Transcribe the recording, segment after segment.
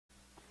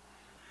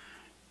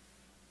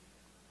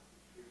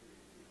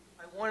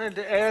wanted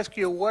to ask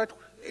you what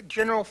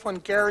General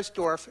von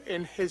Gersdorff,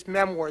 in his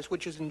memoirs,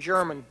 which is in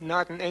German,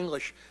 not in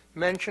English,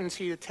 mentions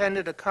he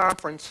attended a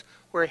conference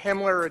where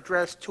Himmler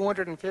addressed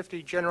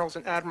 250 generals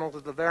and admirals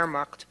of the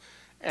Wehrmacht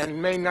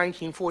in May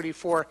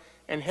 1944,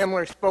 and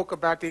Himmler spoke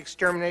about the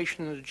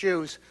extermination of the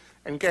Jews,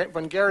 and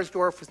von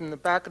Gersdorff was in the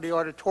back of the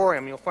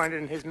auditorium. You'll find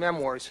it in his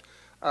memoirs.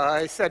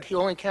 He said he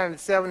only counted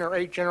 7 or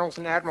 8 generals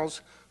and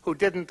admirals who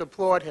didn't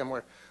applaud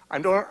Himmler.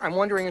 I'm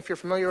wondering if you're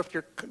familiar with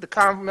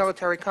the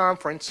military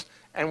conference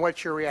and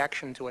what's your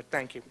reaction to it.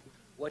 Thank you.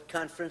 What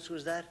conference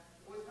was that?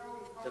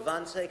 The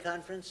Wannsee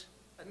conference?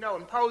 No,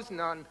 in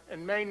Poznan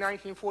in May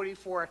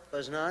 1944.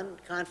 Poznan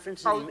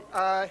conference?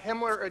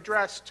 Himmler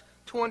addressed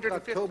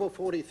 250... October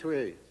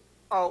 43.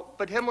 Oh,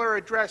 but Himmler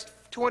addressed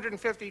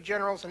 250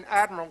 generals and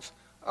admirals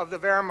of the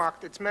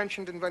Wehrmacht. It's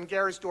mentioned in von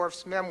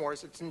Gersdorff's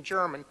memoirs. It's in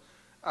German.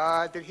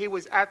 That he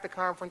was at the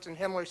conference and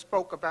Himmler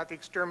spoke about the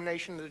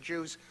extermination of the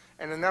Jews,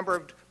 and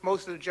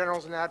most of the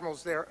generals and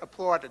admirals there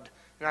applauded.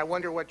 And I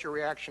wonder what your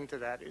reaction to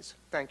that is.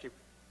 Thank you.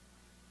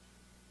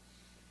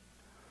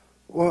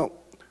 Well,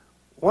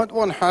 what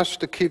one has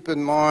to keep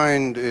in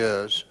mind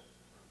is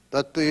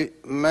that the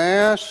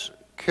mass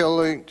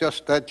killing,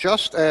 just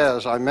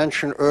as I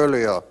mentioned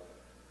earlier,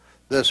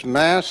 this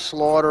mass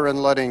slaughter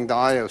and letting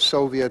die of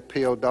Soviet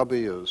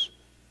POWs,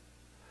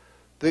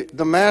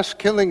 the mass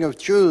killing of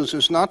Jews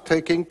is not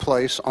taking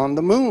place on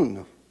the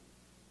moon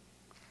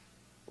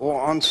or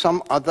on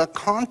some other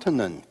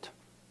continent.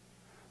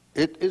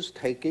 It is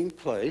taking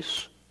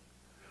place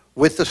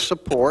with the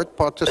support,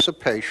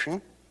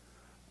 participation,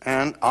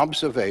 and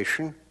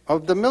observation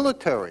of the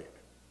military.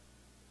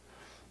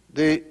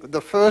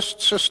 The first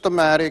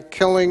systematic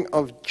killing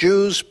of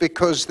Jews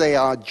because they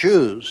are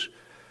Jews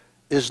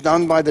is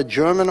done by the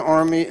German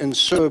army in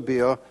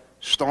Serbia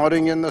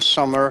starting in the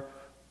summer,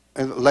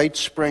 in late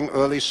spring,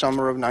 early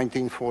summer of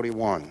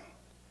 1941.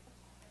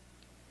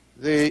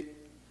 The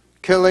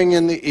killing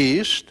in the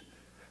East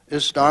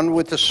is done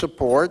with the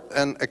support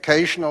and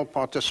occasional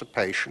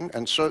participation,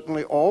 and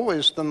certainly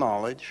always the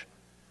knowledge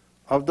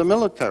of the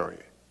military.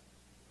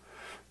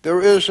 There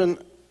is an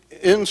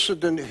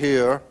incident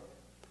here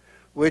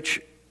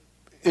which,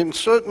 in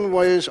certain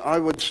ways, I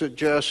would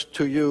suggest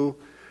to you,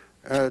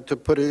 to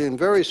put it in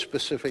very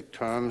specific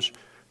terms,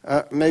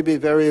 may be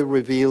very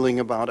revealing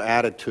about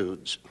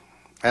attitudes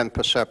and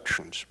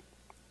perceptions.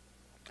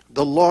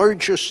 The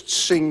largest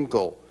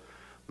single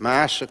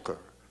massacre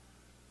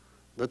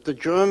that the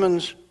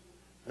Germans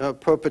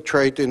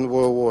perpetrate in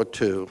World War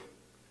II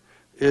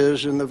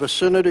is in the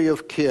vicinity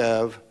of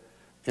Kiev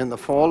in the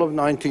fall of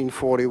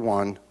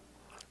 1941,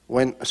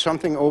 when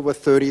something over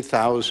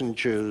 30,000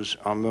 Jews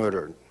are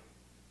murdered.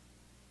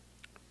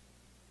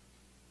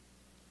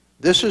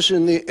 This is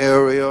in the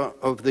area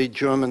of the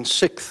German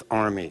 6th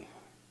Army.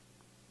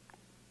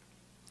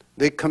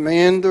 The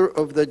commander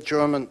of the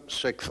German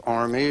 6th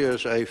Army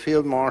is a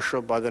field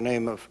marshal by the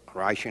name of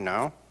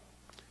Reichenau,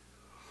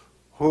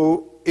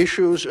 who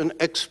issues an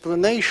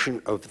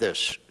explanation of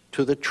this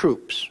to the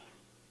troops,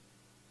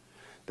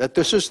 that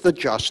this is the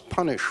just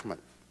punishment,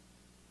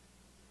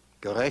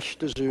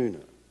 gerechte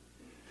Sühne.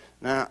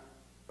 Now,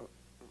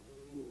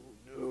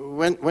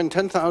 when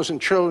 10,000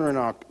 children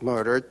are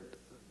murdered,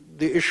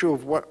 the issue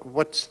of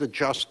what's the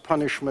just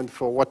punishment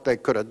for what they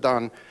could have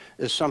done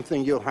is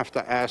something you'll have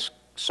to ask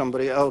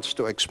somebody else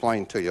to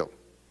explain to you.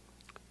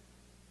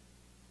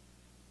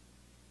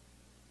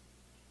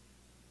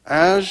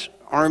 As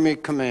Army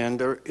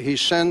commander, he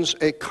sends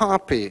a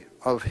copy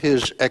of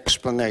his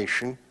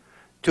explanation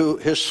to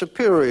his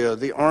superior,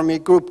 the Army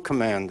Group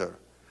Commander,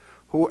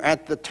 who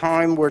at the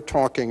time we're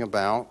talking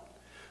about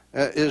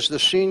is the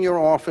senior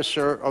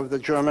officer of the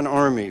German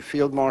Army,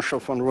 Field Marshal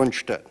von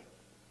Rundstedt.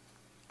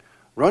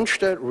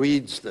 Rundstedt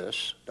reads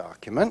this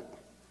document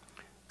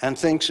and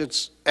thinks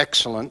it's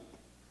excellent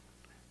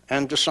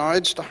and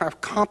decides to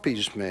have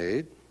copies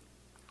made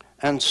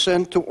and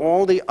sent to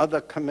all the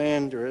other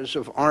commanders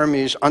of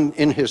armies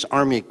in his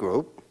army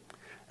group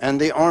and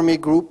the army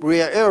group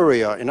rear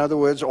area. In other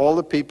words, all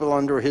the people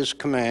under his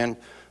command,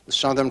 the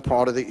southern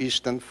part of the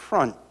Eastern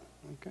Front.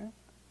 Okay?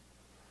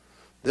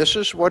 This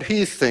is what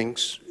he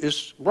thinks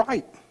is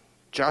right,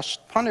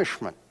 just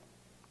punishment.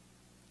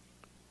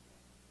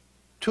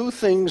 Two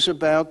things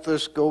about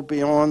this go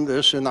beyond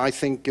this and I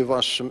think give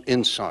us some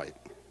insight.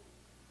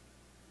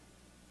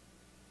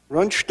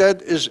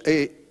 Rundstedt is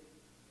a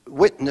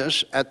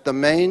witness at the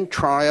main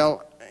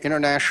trial,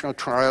 international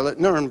trial at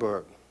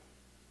Nuremberg.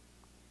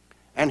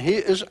 And he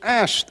is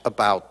asked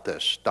about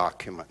this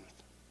document.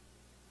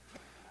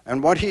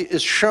 And what he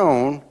is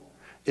shown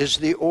is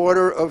the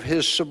order of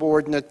his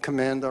subordinate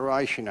commander,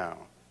 Reichenau.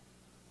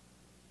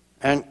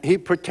 And he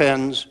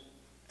pretends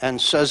and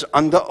says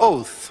under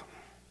oath,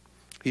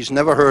 he's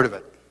never heard of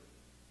it.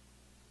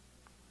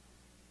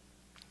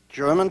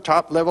 German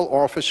top-level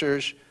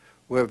officers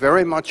were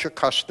very much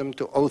accustomed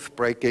to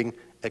oath-breaking,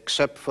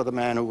 except for the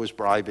man who was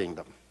bribing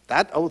them.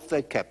 That oath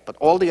they kept, but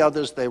all the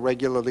others they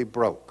regularly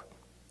broke.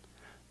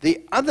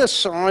 The other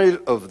side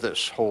of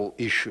this whole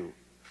issue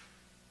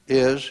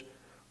is,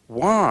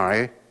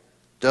 why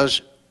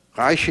does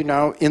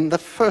Reichenau, in the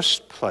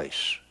first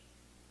place,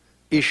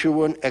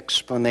 issue an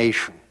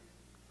explanation.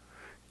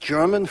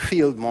 German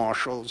field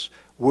marshals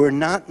were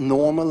not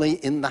normally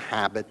in the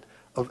habit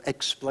of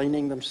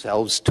explaining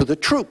themselves to the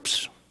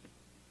troops.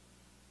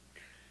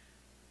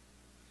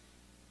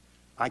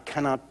 I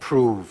cannot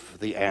prove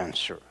the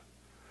answer,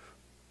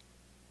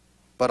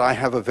 but I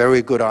have a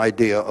very good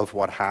idea of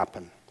what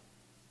happened.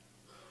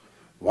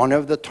 One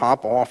of the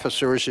top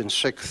officers in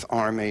 6th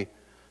Army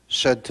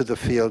said to the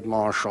field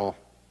marshal,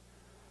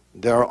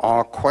 "There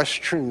are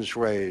questions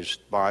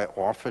raised by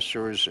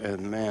officers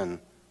and men.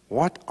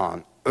 What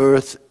on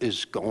earth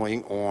is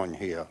going on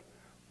here?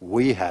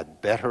 We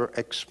had better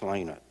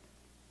explain it."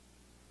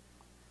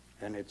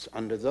 And it's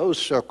under those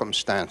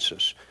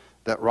circumstances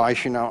that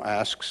Reichenau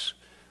asks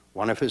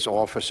one of his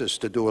officers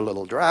to do a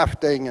little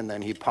drafting, and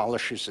then he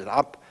polishes it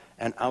up,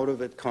 and out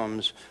of it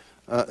comes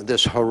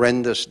this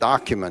horrendous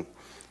document.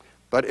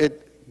 But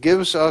it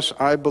gives us,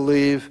 I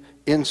believe,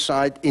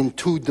 insight in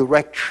two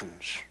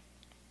directions.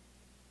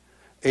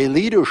 A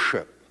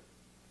leadership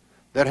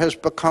that has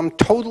become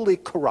totally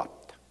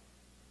corrupt,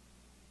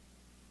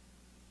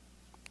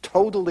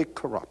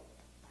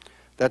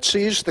 that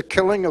sees the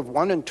killing of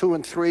 1-, 2-,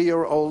 and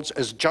 3-year-olds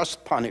as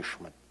just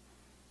punishment,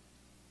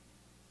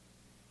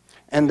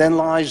 and then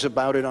lies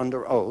about it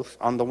under oath,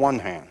 on the one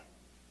hand.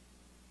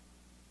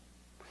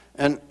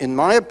 And in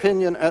my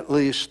opinion, at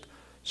least,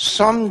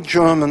 some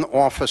German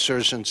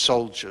officers and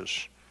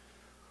soldiers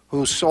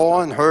who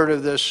saw and heard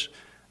of this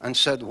and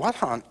said,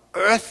 "What on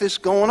earth is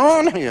going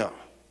on here?"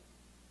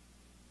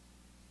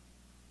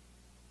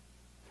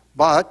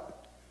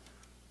 But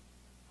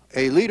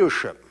a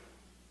leadership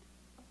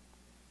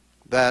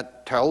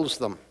that tells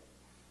them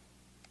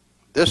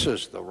this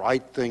is the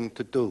right thing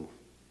to do.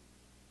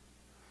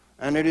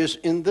 And it is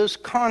in this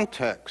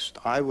context,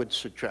 I would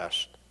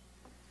suggest,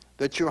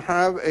 that you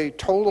have a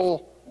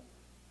total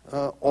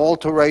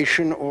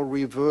alteration or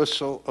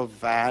reversal of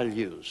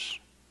values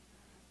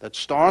that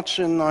starts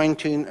in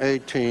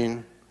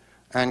 1918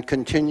 and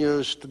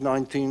continues to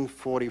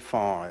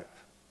 1945,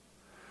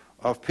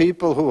 of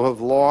people who have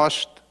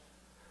lost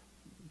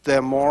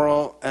their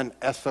moral and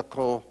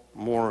ethical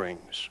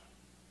moorings.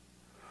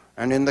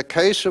 And in the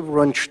case of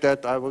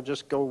Rundstedt, I will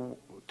just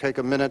take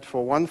a minute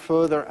for one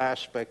further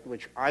aspect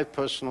which I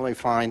personally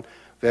find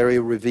very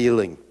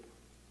revealing.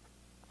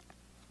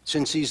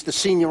 Since he's the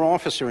senior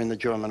officer in the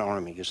German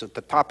army, he's at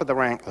the top of the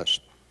rank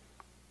list.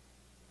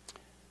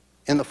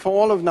 In the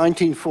fall of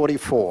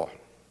 1944,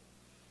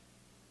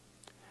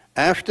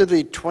 after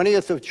the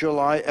 20th of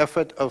July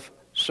effort of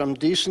some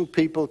decent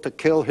people to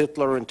kill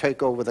Hitler and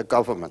take over the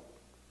government,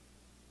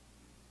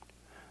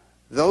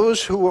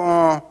 those who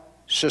are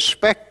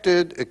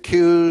suspected,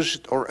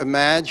 accused, or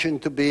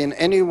imagined to be in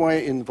any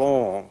way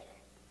involved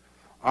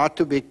are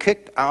to be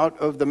kicked out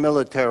of the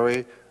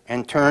military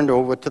and turned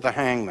over to the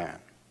hangman.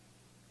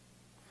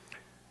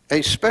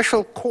 A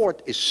special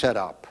court is set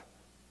up.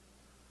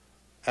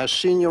 As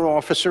senior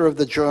officer of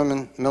the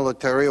German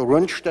military,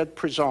 Rundstedt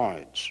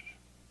presides.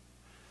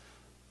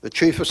 The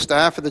chief of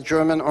staff of the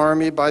German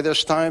army by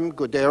this time,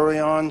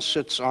 Guderian,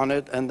 sits on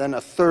it, and then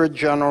a third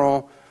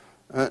general,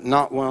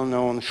 not well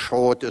known,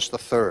 Schroth is the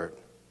third.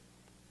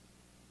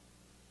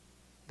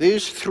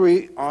 These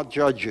three are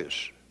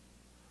judges.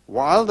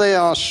 While they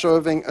are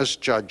serving as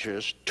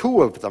judges,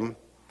 two of them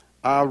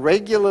are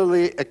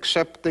regularly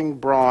accepting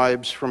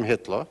bribes from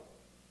Hitler.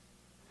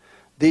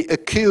 The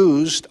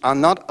accused are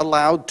not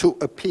allowed to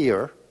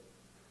appear,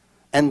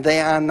 and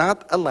they are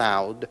not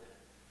allowed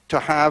to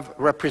have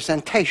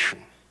representation.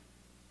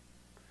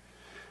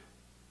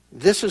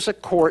 This is a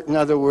court, in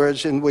other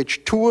words, in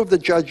which two of the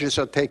judges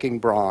are taking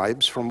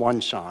bribes from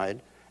one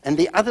side, and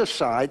the other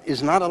side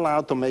is not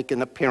allowed to make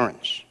an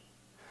appearance.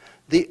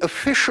 The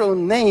official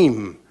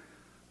name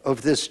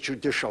of this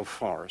judicial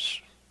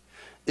farce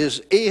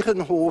is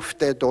Ehrenhof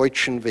der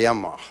Deutschen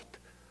Wehrmacht,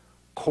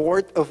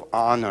 Court of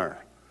Honor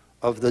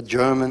of the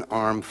German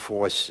Armed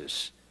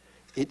Forces.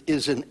 It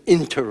is an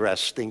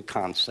interesting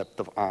concept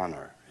of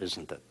honor,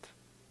 isn't it?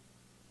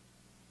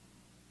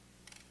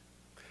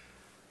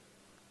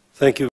 Thank you.